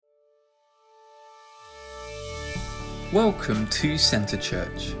Welcome to Centre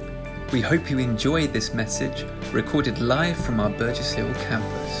Church. We hope you enjoy this message recorded live from our Burgess Hill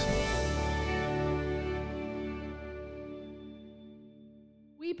campus.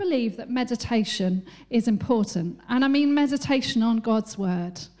 We believe that meditation is important, and I mean meditation on God's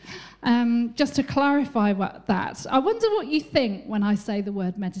Word. Just to clarify that, I wonder what you think when I say the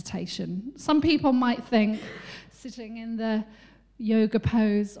word meditation. Some people might think sitting in the yoga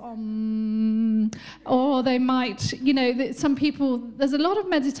pose, or they might, some people, there's a lot of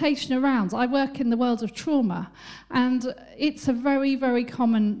meditation around. I work in the world of trauma, and it's a very, very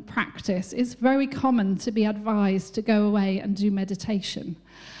common practice. It's very common to be advised to go away and do meditation.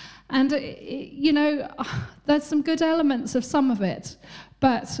 And, there's some good elements of some of it,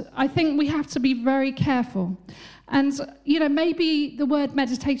 but I think we have to be very careful. And, maybe the word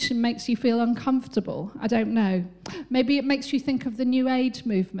meditation makes you feel uncomfortable. I don't know. Maybe it makes you think of the New Age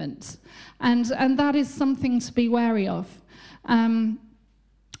movement. And that is something to be wary of. And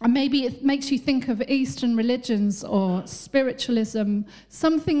maybe it makes you think of Eastern religions or spiritualism,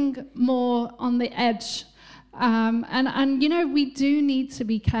 something more on the edge. We do need to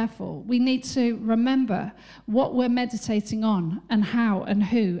be careful. We need to remember what we're meditating on and how and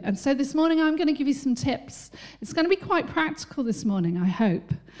who. And so this morning I'm going to give you some tips. It's going to be quite practical this morning, I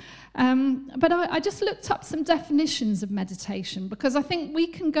hope. But I just looked up some definitions of meditation because I think we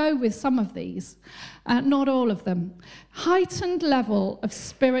can go with some of these, not all of them. Heightened level of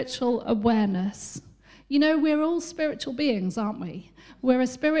spiritual awareness. We're all spiritual beings, aren't we? We're a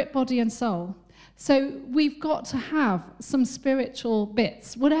spirit, body, and soul. So we've got to have some spiritual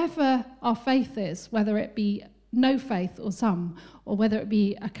bits, whatever our faith is, whether it be no faith or some, or whether it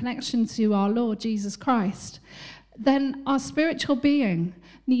be a connection to our Lord Jesus Christ, then our spiritual being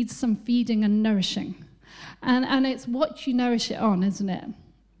needs some feeding and nourishing. And it's what you nourish it on, isn't it?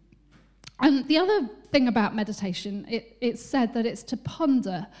 And the other thing about meditation, it's said that it's to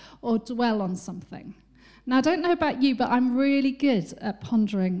ponder or dwell on something. Now, I don't know about you, but I'm really good at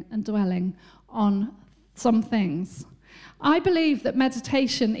pondering and dwelling on some things. I believe that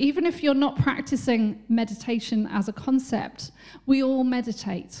meditation, even if you're not practicing meditation as a concept, we all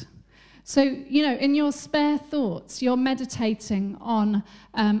meditate. So, in your spare thoughts, you're meditating on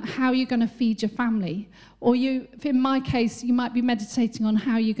how you're going to feed your family. Or in my case, you might be meditating on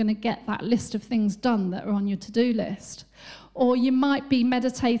how you're going to get that list of things done that are on your to-do list. Or you might be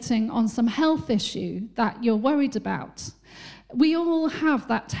meditating on some health issue that you're worried about. We all have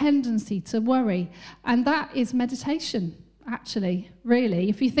that tendency to worry, and that is meditation, actually, really,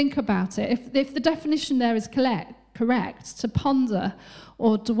 if you think about it. If the definition there is correct, to ponder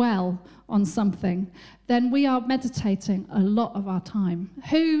or dwell on something, then we are meditating a lot of our time.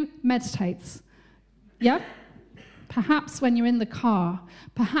 Who meditates? Yeah? Perhaps when you're in the car,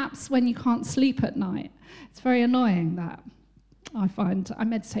 perhaps when you can't sleep at night. It's very annoying, that. I find I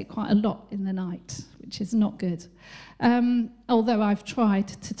meditate quite a lot in the night, which is not good. Although I've tried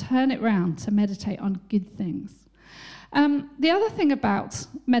to turn it round to meditate on good things. The other thing about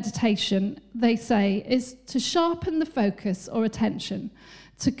meditation, they say, is to sharpen the focus or attention,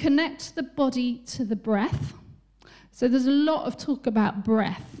 to connect the body to the breath. So there's a lot of talk about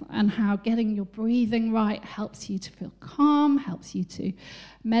breath and how getting your breathing right helps you to feel calm, helps you to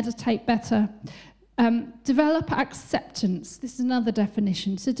meditate better. Develop acceptance. This is another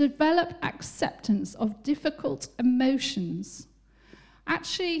definition. To develop acceptance of difficult emotions.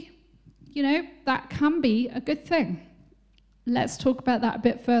 Actually, that can be a good thing. Let's talk about that a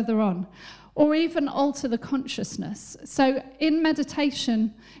bit further on. Or even alter the consciousness. So in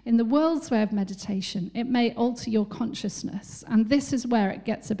meditation, in the world's way of meditation, it may alter your consciousness. And this is where it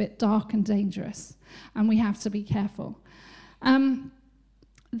gets a bit dark and dangerous. And we have to be careful.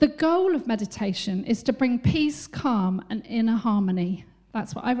 The goal of meditation is to bring peace, calm, and inner harmony.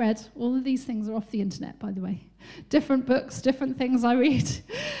 That's what I read. All of these things are off the internet, by the way. Different books, different things I read.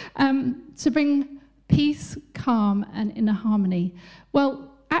 To bring peace, calm, and inner harmony.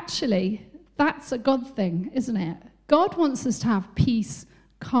 Well, actually, that's a God thing, isn't it? God wants us to have peace,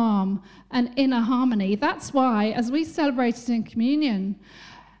 calm, and inner harmony. That's why, as we celebrated in communion,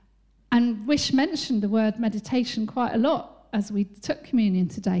 and Wish mentioned the word meditation quite a lot, as we took communion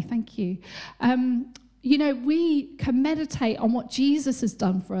today, thank you. We can meditate on what Jesus has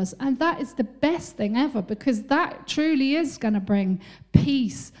done for us, and that is the best thing ever, because that truly is going to bring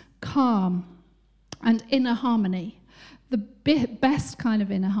peace, calm, and inner harmony, the best kind of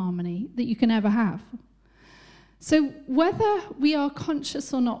inner harmony that you can ever have. So whether we are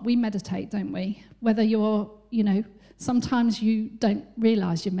conscious or not, we meditate, don't we? Whether you're, Sometimes you don't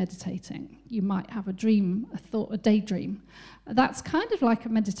realize you're meditating. You might have a dream, a thought, a daydream. That's kind of like a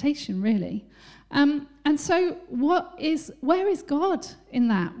meditation, really. And so where is God in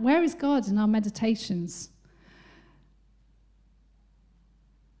that? Where is God in our meditations?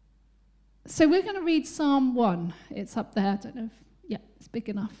 So we're going to read Psalm 1. It's up there. I don't know if, it's big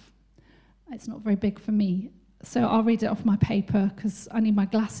enough. It's not very big for me. So I'll read it off my paper because I need my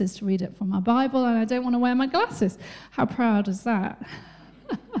glasses to read it from my Bible, and I don't want to wear my glasses. How proud is that?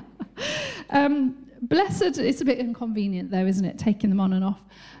 Blessed, it's a bit inconvenient though, isn't it, taking them on and off.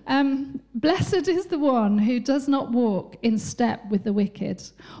 Blessed is the one who does not walk in step with the wicked,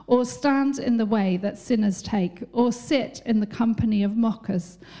 or stand in the way that sinners take, or sit in the company of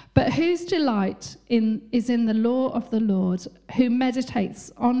mockers, but whose delight is in the law of the Lord, who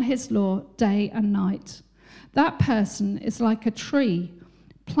meditates on his law day and night. That person is like a tree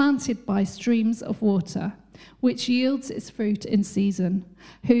planted by streams of water, which yields its fruit in season,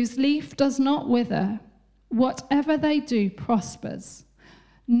 whose leaf does not wither. Whatever they do prospers.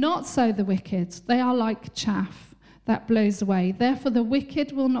 Not so the wicked. They are like chaff that blows away. Therefore the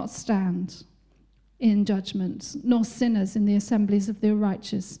wicked will not stand in judgment, nor sinners in the assemblies of the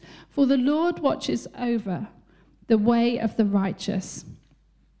righteous. For the Lord watches over the way of the righteous,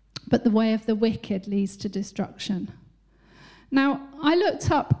 but the way of the wicked leads to destruction. Now, I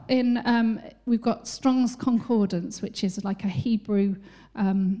looked up we've got Strong's Concordance, which is like a Hebrew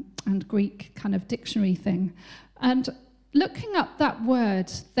and Greek kind of dictionary thing. And looking up that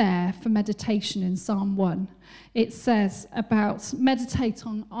word there for meditation in Psalm 1, it says about meditate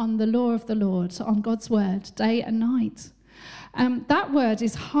on the law of the Lord, on God's word, day and night. That word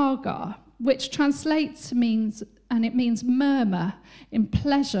is Hagar, which translates to means murmur in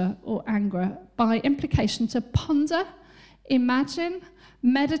pleasure or anger, by implication to ponder, imagine,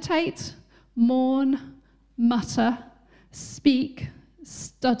 meditate, mourn, mutter, speak,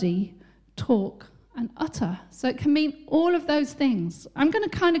 study, talk, and utter. So it can mean all of those things. I'm going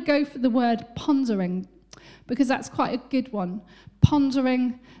to kind of go for the word pondering, because that's quite a good one.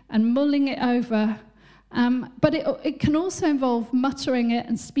 Pondering and mulling it over. But it can also involve muttering it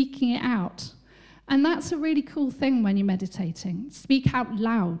and speaking it out. And that's a really cool thing when you're meditating. Speak out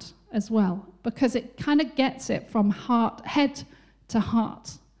loud as well, because it kind of gets it from head to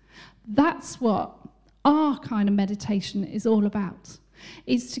heart. That's what our kind of meditation is all about,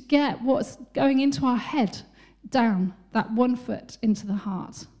 is to get what's going into our head down that 1 foot into the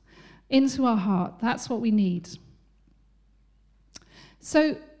heart, into our heart. That's what we need.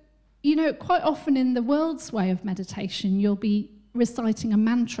 So, quite often in the world's way of meditation, you'll be reciting a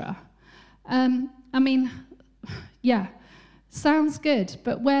mantra. Sounds good,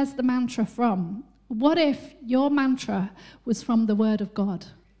 but where's the mantra from? What if your mantra was from the Word of God?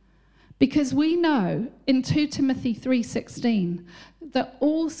 Because we know in 2 Timothy 3:16 that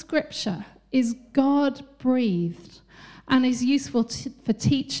all Scripture is God-breathed and is useful for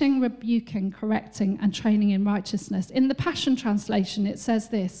teaching, rebuking, correcting, and training in righteousness. In the Passion Translation, it says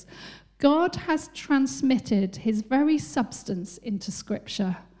this: God has transmitted his very substance into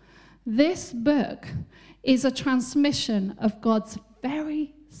Scripture. This book is a transmission of God's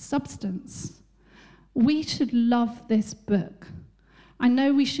very substance. We should love this book. I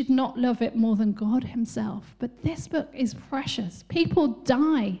know we should not love it more than God himself, but this book is precious. People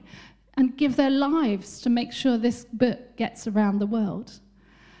die and give their lives to make sure this book gets around the world.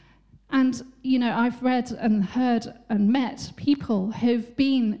 And, I've read and heard and met people who've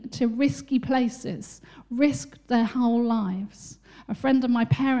been to risky places, risked their whole lives. A friend of my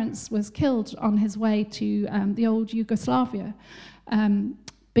parents was killed on his way to the old Yugoslavia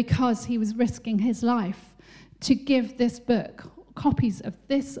because he was risking his life to give this book, copies of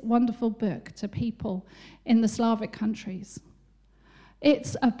this wonderful book, to people in the Slavic countries.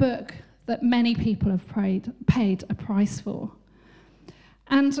 It's a book that many people have paid a price for.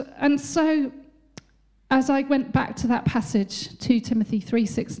 And so, as I went back to that passage, 2 Timothy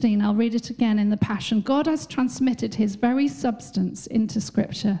 3:16, I'll read it again in the Passion. God has transmitted his very substance into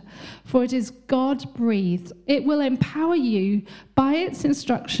Scripture, for it is God-breathed. It will empower you by its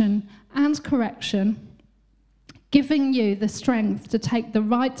instruction and correction, giving you the strength to take the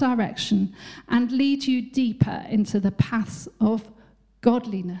right direction and lead you deeper into the paths of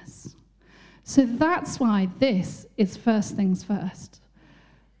godliness. So that's why this is first things first.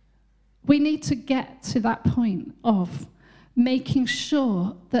 We need to get to that point of making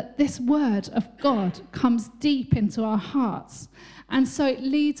sure that this word of God comes deep into our hearts. And so it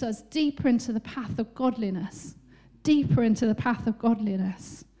leads us deeper into the path of godliness. Deeper into the path of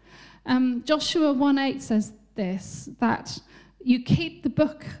godliness. Joshua 1:8 says this, that You keep the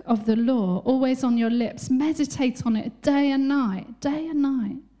book of the law always on your lips. Meditate on it day and night,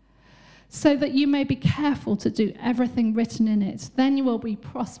 so that you may be careful to do everything written in it. Then you will be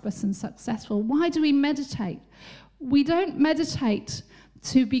prosperous and successful. Why do we meditate? We don't meditate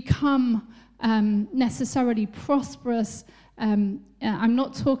to become necessarily prosperous. I'm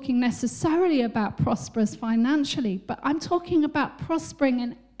not talking necessarily about prosperous financially, but I'm talking about prospering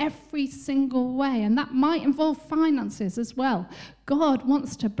in every single way, and that might involve finances as well. God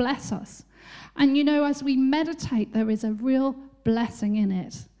wants to bless us. And as we meditate, there is a real blessing in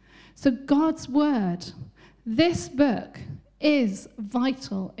it. So God's word, this book, is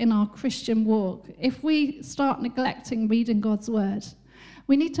vital in our Christian walk. If we start neglecting reading God's word,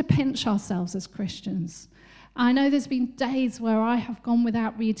 we need to pinch ourselves as Christians. I know there's been days where I have gone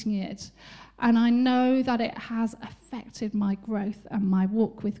without reading it, and I know that it has affected my growth and my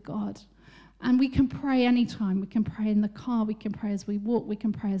walk with God. And we can pray anytime. We can pray in the car. We can pray as we walk. We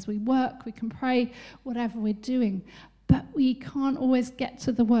can pray as we work. We can pray whatever we're doing. But we can't always get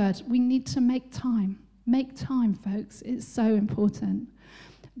to the word. We need to make time. Make time, folks. It's so important.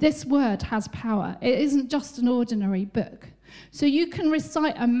 This word has power. It isn't just an ordinary book. So you can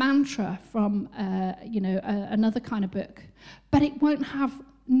recite a mantra from, another kind of book, but it won't have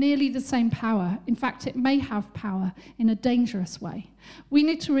nearly the same power. In fact, it may have power in a dangerous way. We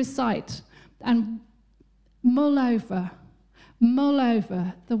need to recite and mull over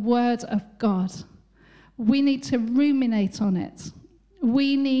the word of God. We need to ruminate on it.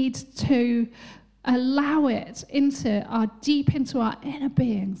 We need to allow it deep into our inner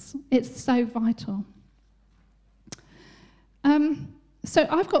beings. It's so vital. So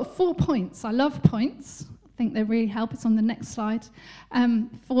I've got 4 points. I love points. I think they really help. It's on the next slide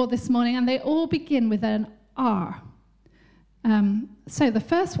for this morning, and they all begin with an R. So the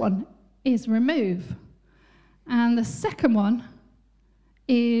first one is remove, and the second one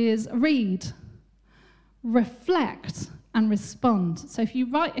is read, reflect, and respond. So if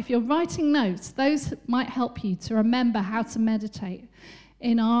you're writing notes, those might help you to remember how to meditate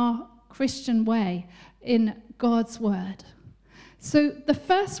in our Christian way, in God's word. So the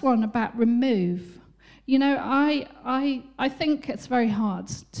first one about remove, I think it's very hard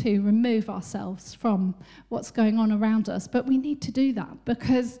to remove ourselves from what's going on around us, but we need to do that,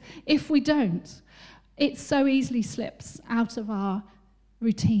 because if we don't, it so easily slips out of our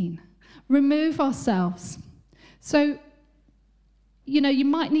routine. Remove ourselves. So, you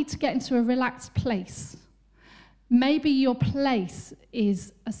might need to get into a relaxed place. Maybe your place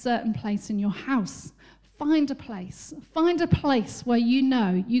is a certain place in your house. Find a place where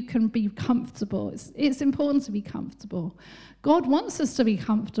you can be comfortable. It's important to be comfortable. God wants us to be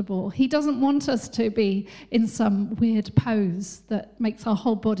comfortable. He doesn't want us to be in some weird pose that makes our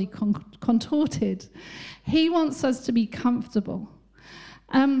whole body contorted. He wants us to be comfortable.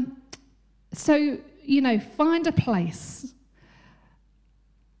 So, find a place.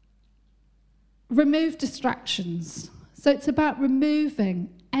 Remove distractions. So it's about removing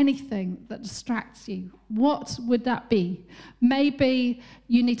anything that distracts you. What would that be? Maybe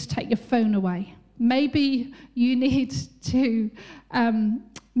you need to take your phone away. Maybe you need to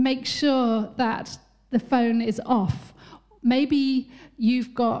make sure that the phone is off. Maybe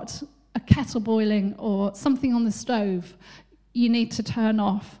you've got a kettle boiling or something on the stove you need to turn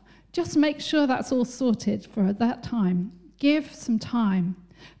off. Just make sure that's all sorted for that time. Give some time.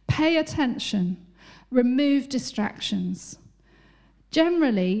 Pay attention. Remove distractions.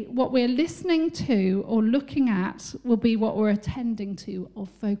 Generally, what we're listening to or looking at will be what we're attending to or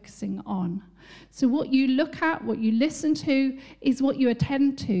focusing on. So what you look at, what you listen to, is what you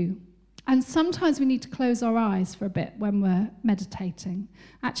attend to. And sometimes we need to close our eyes for a bit when we're meditating.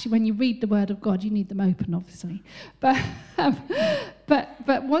 Actually, when you read the Word of God, you need them open, obviously. But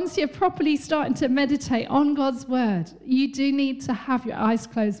once you're properly starting to meditate on God's Word, you do need to have your eyes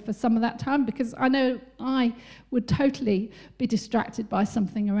closed for some of that time, because I know I would totally be distracted by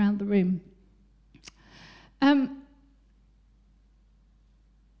something around the room.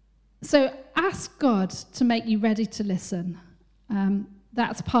 So ask God to make you ready to listen.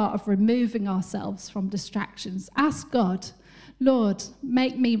 That's part of removing ourselves from distractions. Ask God, Lord,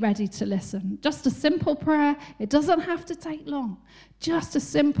 make me ready to listen. Just a simple prayer. It doesn't have to take long. Just a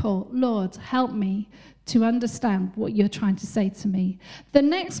simple, Lord, help me to understand what you're trying to say to me. The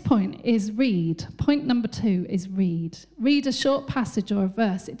next point is read. Point number 2 is read. Read a short passage or a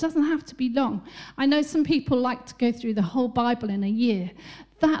verse. It doesn't have to be long. I know some people like to go through the whole Bible in a year.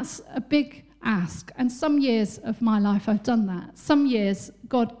 That's a big ask, and some years of my life I've done that. Some years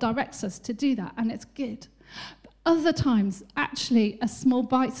God directs us to do that, and it's good. But Other times, actually, a small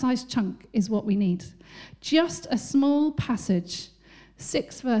bite-sized chunk is what we need. Just a small passage,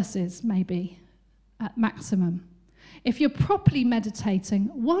 6 verses maybe, at maximum. If you're properly meditating,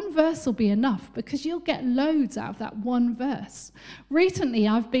 1 verse will be enough because you'll get loads out of that 1 verse. Recently,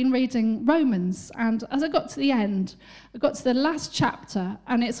 I've been reading Romans, and as I got to the end, I got to the last chapter,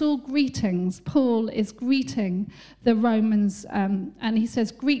 and it's all greetings. Paul is greeting the Romans, and he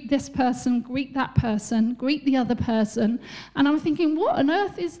says, greet this person, greet that person, greet the other person. And I'm thinking, what on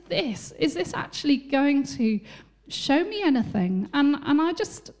earth is this? Is this actually going to show me anything? And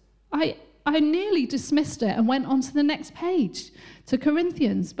I nearly dismissed it and went on to the next page, to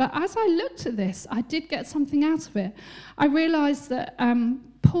Corinthians. But as I looked at this, I did get something out of it. I realised that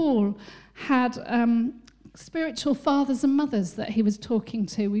Paul had spiritual fathers and mothers that he was talking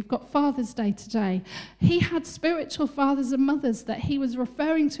to. We've got Father's Day today. He had spiritual fathers and mothers that he was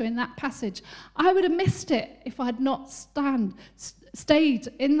referring to in that passage. I would have missed it if I'd not stayed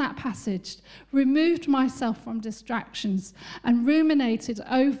in that passage, removed myself from distractions, and ruminated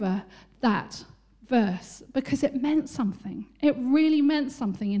over that verse, because it meant something. It really meant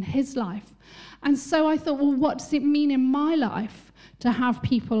something in his life. And so I thought, well, what does it mean in my life to have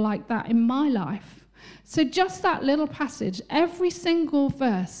people like that in my life? So just that little passage, every single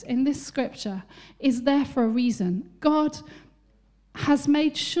verse in this scripture is there for a reason. God has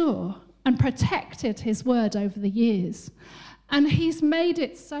made sure and protected his word over the years. And he's made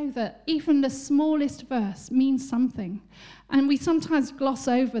it so that even the smallest verse means something. And we sometimes gloss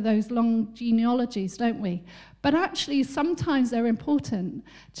over those long genealogies, don't we? But actually, sometimes they're important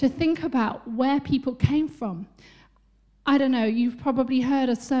to think about where people came from. I don't know, you've probably heard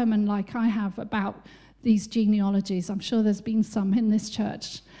a sermon like I have about these genealogies. I'm sure there's been some in this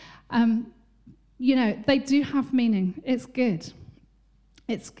church. They do have meaning. It's good.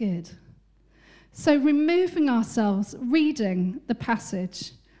 It's good. So removing ourselves, reading the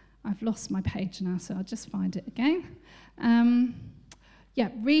passage. I've lost my page now, so I'll just find it again.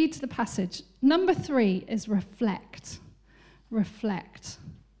 Read the passage. Number 3 is reflect. Reflect.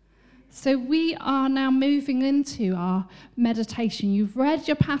 So we are now moving into our meditation. You've read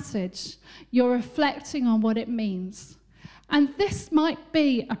your passage. You're reflecting on what it means. And this might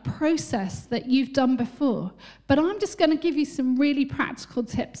be a process that you've done before, but I'm just going to give you some really practical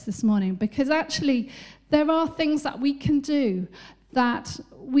tips this morning, because actually there are things that we can do that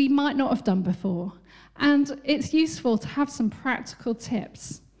we might not have done before. And it's useful to have some practical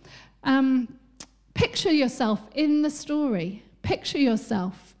tips. Picture yourself in the story. Picture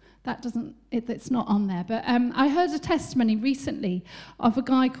yourself. It's not on there, but I heard a testimony recently of a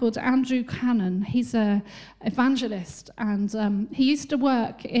guy called Andrew Cannon. He's an evangelist, and he used to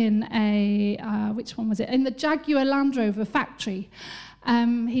work in in the Jaguar Land Rover factory.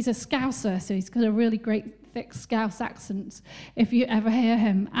 He's a Scouser, so he's got a really great thick Scouse accent, if you ever hear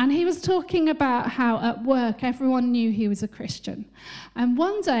him. And he was talking about how at work everyone knew he was a Christian. And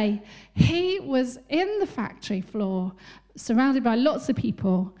one day he was in the factory floor, surrounded by lots of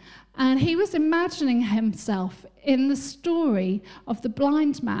people, and he was imagining himself in the story of the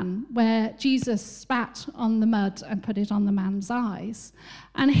blind man, where Jesus spat on the mud and put it on the man's eyes.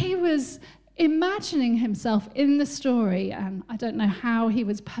 And he was imagining himself in the story, and I don't know how he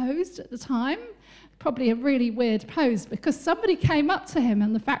was posed at the time, probably a really weird pose, because somebody came up to him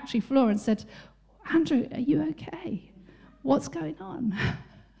on the factory floor and said, "Andrew, are you okay? What's going on?"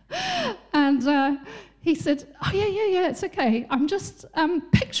 And he said, "Oh, yeah, it's okay. I'm just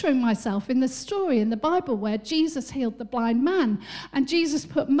picturing myself in the story in the Bible where Jesus healed the blind man, and Jesus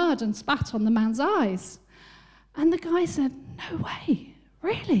put mud and spat on the man's eyes." And the guy said, "No way,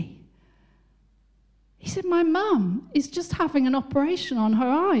 really?" He said, "My mum is just having an operation on her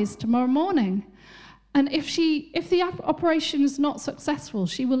eyes tomorrow morning. And if the operation is not successful,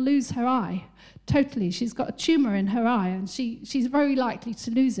 she will lose her eye totally. She's got a tumor in her eye, and she's very likely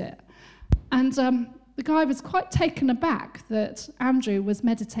to lose it." And the guy was quite taken aback that Andrew was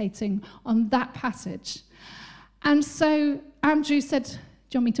meditating on that passage. And so Andrew said, "Do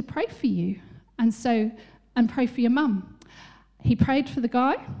you want me to pray for you? And pray for your mum?" He prayed for the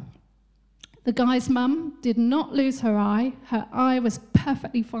guy. The guy's mum did not lose her eye. Her eye was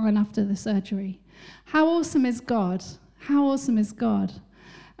perfectly fine after the surgery. How awesome is God? How awesome is God?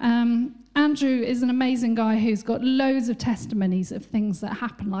 Andrew is an amazing guy who's got loads of testimonies of things that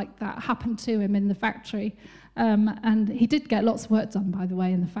happened to him in the factory. And he did get lots of work done, by the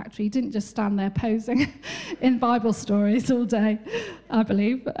way, in the factory. He didn't just stand there posing in Bible stories all day, I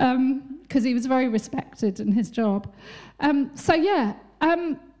believe, because he was very respected in his job.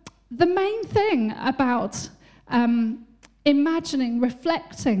 The main thing about imagining,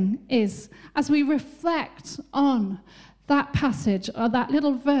 reflecting is, as we reflect on that passage or that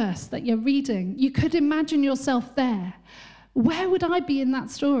little verse that you're reading, you could imagine yourself there. Where would I be in that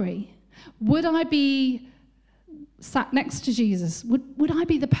story? Would I be sat next to Jesus? Would I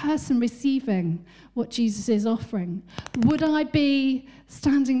be the person receiving what Jesus is offering? Would I be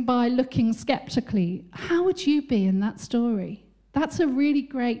standing by looking skeptically? How would you be in that story? That's a really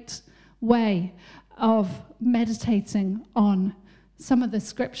great way of meditating on some of the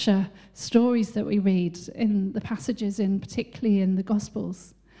scripture stories that we read in the passages, particularly in the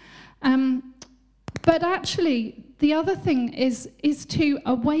Gospels. But actually, the other thing is to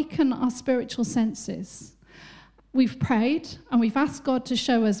awaken our spiritual senses. We've prayed and we've asked God to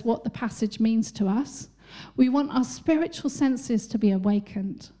show us what the passage means to us. We want our spiritual senses to be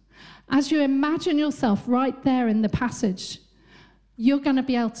awakened. As you imagine yourself right there in the passage, you're going to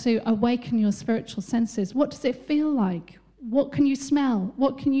be able to awaken your spiritual senses. What does it feel like? What can you smell?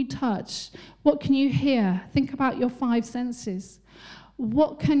 What can you touch? What can you hear? Think about your 5 senses.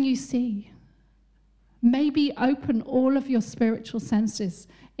 What can you see? Maybe open all of your spiritual senses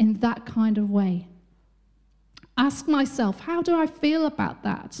in that kind of way. Ask myself, how do I feel about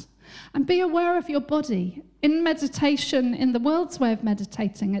that? And be aware of your body. In meditation, in the world's way of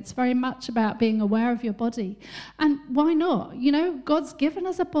meditating, it's very much about being aware of your body. And why not? God's given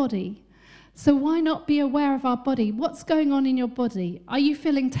us a body. So why not be aware of our body? What's going on in your body? Are you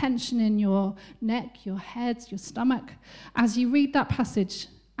feeling tension in your neck, your head, your stomach? As you read that passage,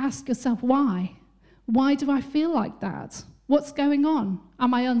 ask yourself, why? Why do I feel like that? What's going on?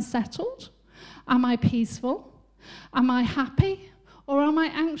 Am I unsettled? Am I peaceful? Am I happy? Or am I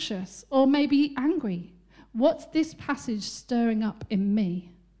anxious? Or maybe angry? What's this passage stirring up in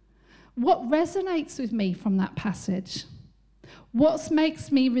me? What resonates with me from that passage? What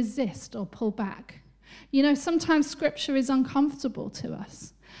makes me resist or pull back? Sometimes scripture is uncomfortable to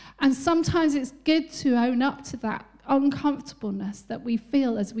us. And sometimes it's good to own up to that uncomfortableness that we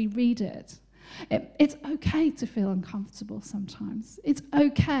feel as we read it. It's okay to feel uncomfortable sometimes. It's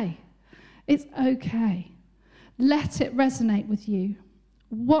okay. It's okay. Let it resonate with you.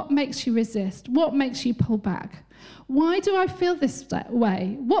 What makes you resist? What makes you pull back? Why do I feel this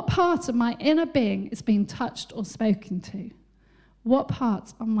way? What part of my inner being is being touched or spoken to? What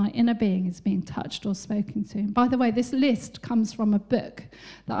part of my inner being is being touched or spoken to? And by the way, this list comes from a book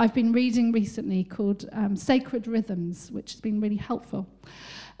that I've been reading recently called Sacred Rhythms, which has been really helpful.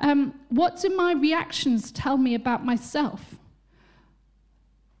 What do my reactions tell me about myself?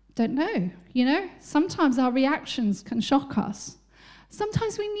 Don't know. Sometimes our reactions can shock us.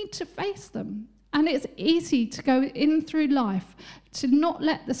 Sometimes we need to face them. And it's easy to go in through life to not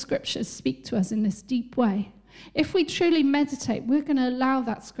let the scriptures speak to us in this deep way. If we truly meditate, we're going to allow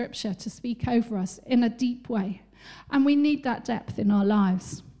that scripture to speak over us in a deep way. And we need that depth in our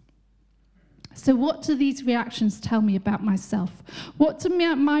lives. So what do these reactions tell me about myself? What do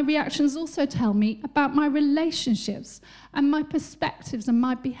my reactions also tell me about my relationships and my perspectives and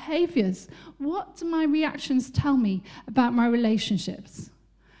my behaviors? What do my reactions tell me about my relationships?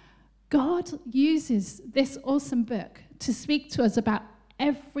 God uses this awesome book to speak to us about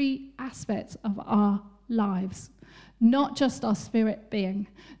every aspect of our lives, not just our spirit being,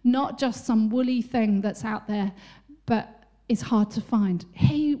 not just some woolly thing that's out there, but is hard to find.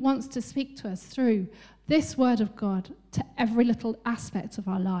 He wants to speak to us through this word of God to every little aspect of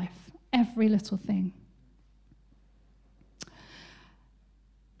our life, every little thing.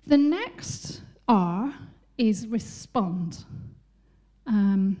 The next R is respond.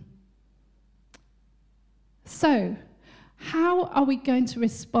 So, how are we going to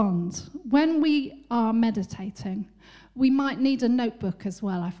respond? When we are meditating, we might need a notebook as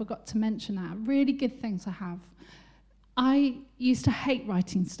well. I forgot to mention that. A really good thing to have. I used to hate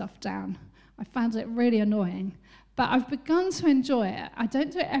writing stuff down. I found it really annoying. But I've begun to enjoy it. I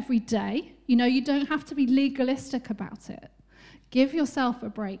don't do it every day. You don't have to be legalistic about it. Give yourself a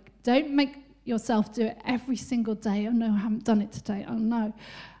break. Don't make yourself do it every single day. Oh, no, I haven't done it today. Oh, no.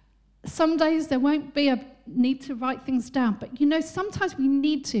 Some days there won't be a need to write things down. But, sometimes we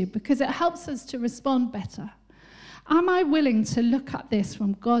need to because it helps us to respond better. Am I willing to look at this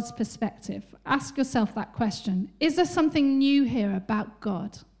from God's perspective? Ask yourself that question. Is there something new here about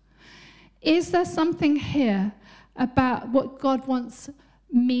God? Is there something here about what God wants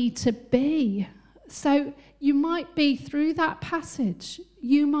me to be? So you might be, through that passage,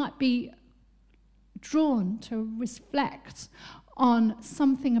 you might be drawn to reflect on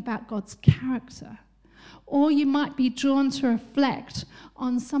something about God's character. Or you might be drawn to reflect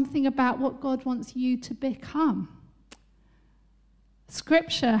on something about what God wants you to become.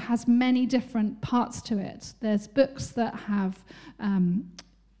 Scripture has many different parts to it. There's books that have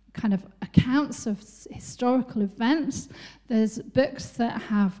kind of accounts of historical events. There's books that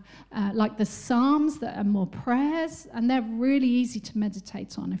have, like the Psalms, that are more prayers, and they're really easy to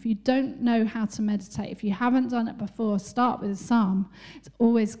meditate on. If you don't know how to meditate, if you haven't done it before, start with a Psalm. It's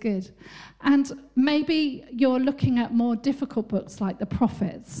always good. And maybe you're looking at more difficult books like the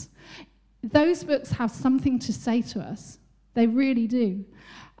Prophets. Those books have something to say to us. They really do.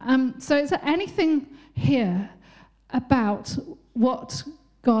 So is there anything here about what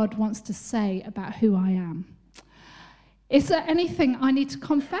God wants to say about who I am? Is there anything I need to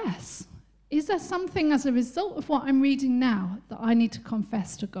confess? Is there something as a result of what I'm reading now that I need to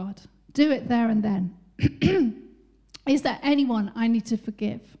confess to God? Do it there and then. Is there anyone I need to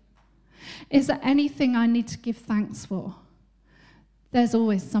forgive? Is there anything I need to give thanks for? There's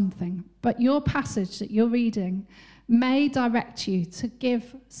always something. But your passage that you're reading may direct you to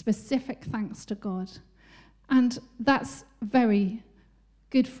give specific thanks to God. And that's very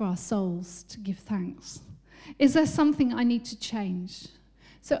good for our souls to give thanks. Is there something I need to change?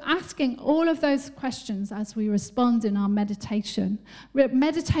 So asking all of those questions as we respond in our meditation.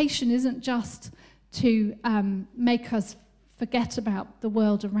 Meditation isn't just to make us forget about the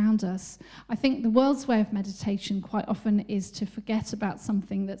world around us. I think the world's way of meditation quite often is to forget about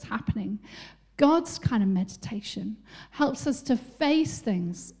something that's happening. God's kind of meditation helps us to face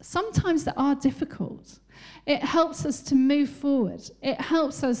things, sometimes that are difficult. It helps us to move forward. It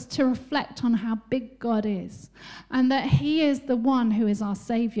helps us to reflect on how big God is and that he is the one who is our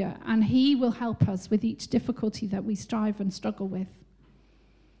Savior, and he will help us with each difficulty that we strive and struggle with.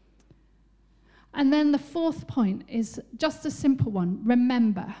 And then the fourth point is just a simple one.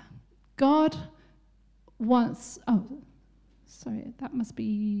 Remember, God wants... Oh, sorry, that must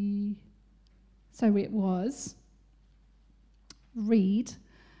be... So it was read,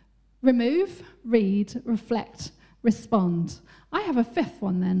 remove, read, reflect, respond. I have a fifth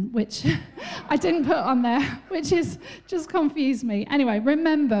one then, which I didn't put on there, which is just confused me. Anyway,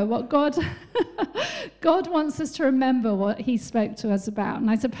 remember what God wants us to remember what he spoke to us about.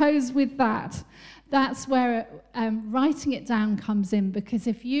 And I suppose with that, that's where writing it down comes in, because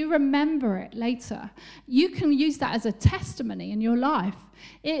if you remember it later, you can use that as a testimony in your life.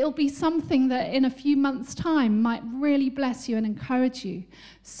 It'll be something that in a few months' time might really bless you and encourage you,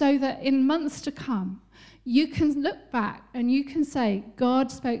 so that in months to come, you can look back and you can say,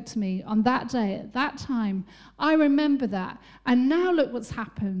 God spoke to me on that day, at that time. I remember that. And now look what's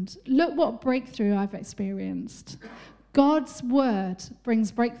happened. Look what breakthrough I've experienced. God's word brings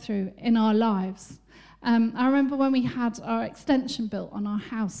breakthrough in our lives. I remember when we had our extension built on our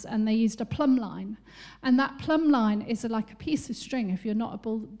house, and they used a plumb line. And that plumb line is like a piece of string, if you're not a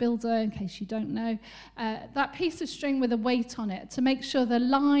builder, in case you don't know. That piece of string with a weight on it to make sure the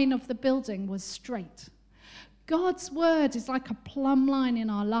line of the building was straight. God's word is like a plumb line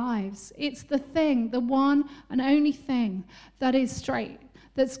in our lives. It's the thing, the one and only thing that is straight,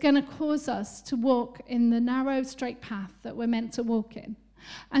 that's going to cause us to walk in the narrow, straight path that we're meant to walk in.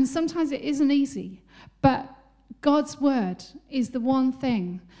 And sometimes it isn't easy, but God's word is the one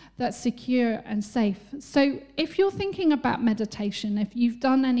thing that's secure and safe. So if you're thinking about meditation, if you've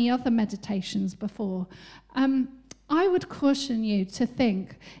done any other meditations before, I would caution you to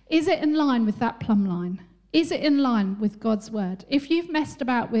think, is it in line with that plumb line? Is it in line with God's word? If you've messed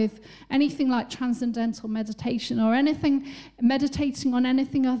about with anything like transcendental meditation or anything, meditating on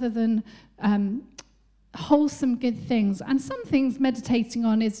anything other than wholesome good things, and some things meditating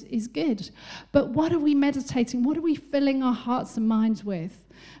on is good, but what are we meditating? What are we filling our hearts and minds with?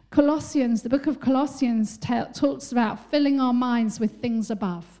 Colossians, the book of Colossians talks about filling our minds with things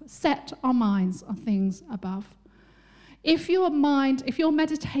above. Set our minds on things above. If your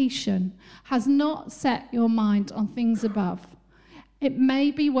meditation has not set your mind on things above, it may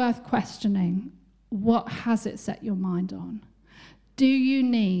be worth questioning, what has it set your mind on? Do you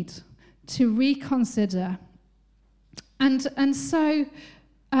need to reconsider? And so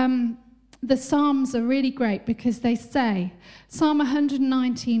the Psalms are really great, because they say, Psalm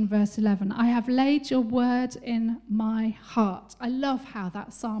 119 verse 11, I have laid your word in my heart. I love how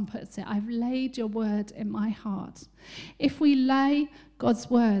that psalm puts it. I've laid your word in my heart. If we lay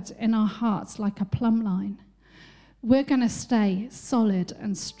God's word in our hearts like a plumb line, we're going to stay solid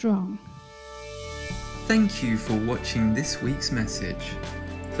and strong. Thank you for watching this week's message.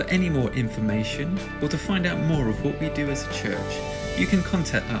 For any more information or to find out more of what we do as a church, you can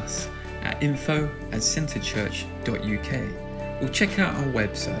contact us at info@centrechurch.uk or check out our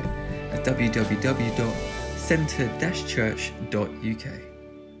website at www.centre-church.uk.